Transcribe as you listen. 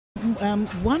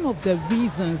one of the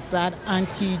reasons that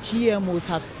anti-GMOs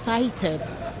have cited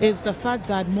is the fact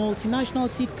that multinational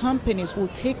seed companies will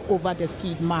take over the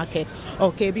seed market,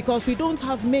 okay, because we don't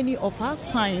have many of our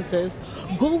scientists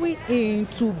going in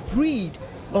to breed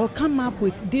or come up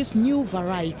with these new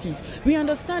varieties. We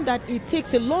understand that it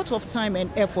takes a lot of time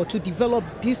and effort to develop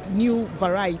these new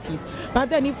varieties. But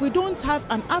then if we don't have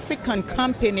an African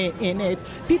company in it,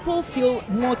 people feel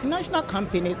multinational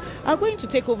companies are going to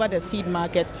take over the seed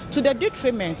market to the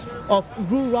detriment of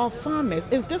rural farmers.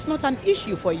 Is this not an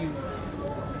issue for you?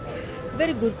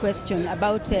 Very good question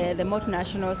about the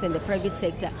multinationals and the private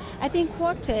sector. I think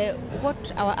what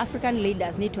our African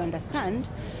leaders need to understand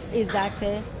is that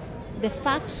the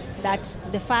fact that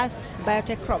the first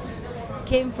biotech crops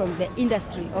came from the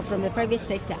industry or from the private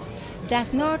sector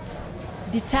does not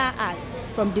deter us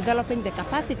from developing the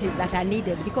capacities that are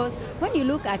needed, because when you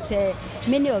look at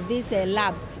many of these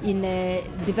labs in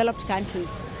developed countries,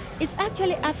 it's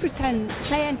actually African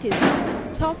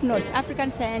scientists, top-notch African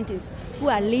scientists, who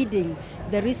are leading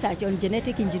the research on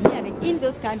genetic engineering in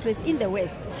those countries in the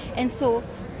West. And so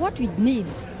what we need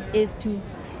is to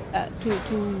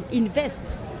invest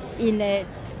in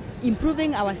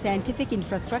improving our scientific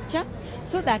infrastructure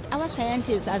so that our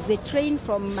scientists, as they train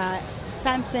from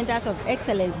some centers of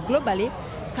excellence globally,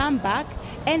 come back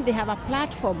and they have a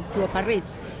platform to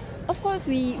operate. Of course,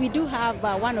 we do have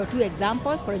one or two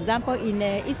examples. For example, in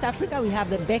East Africa, we have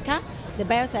the BECA, the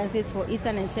Biosciences for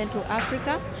Eastern and Central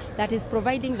Africa, that is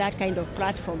providing that kind of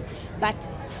platform. But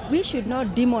we should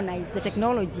not demonize the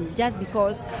technology just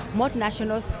because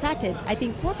multinationals started. I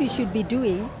think what we should be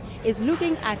doing is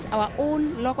looking at our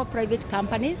own local private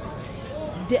companies,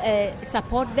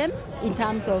 support them in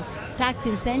terms of tax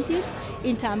incentives,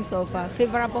 in terms of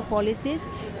favorable policies,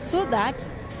 so that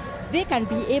they can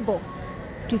be able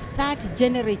to start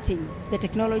generating the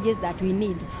technologies that we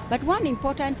need. But one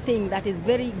important thing that is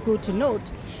very good to note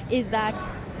is that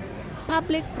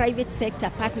public-private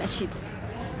sector partnerships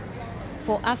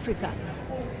for Africa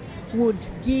would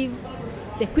give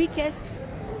the quickest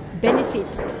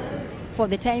benefit for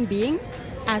the time being,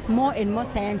 as more and more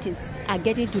scientists are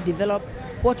getting to develop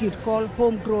what you'd call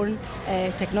homegrown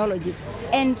technologies.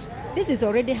 And this is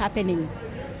already happening.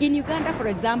 In Uganda, for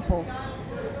example,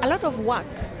 a lot of work,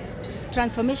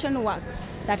 transformation work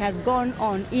that has gone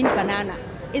on in banana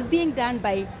is being done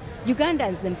by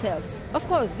Ugandans themselves. Of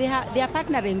course, they are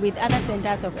partnering with other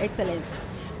centers of excellence.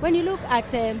 When you look at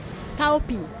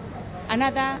cowpea,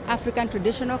 another African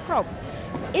traditional crop,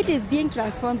 it is being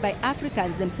transformed by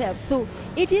Africans themselves. So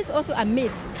it is also a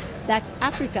myth that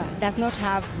Africa does not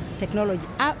have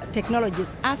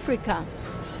technologies. Africa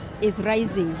is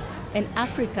rising, and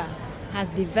Africa has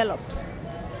developed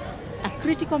a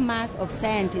critical mass of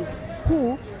scientists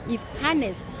who, if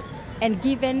harnessed and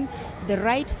given the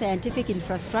right scientific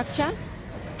infrastructure,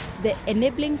 the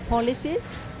enabling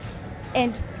policies,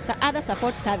 and other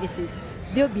support services,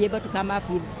 they'll be able to come up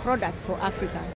with products for Africa.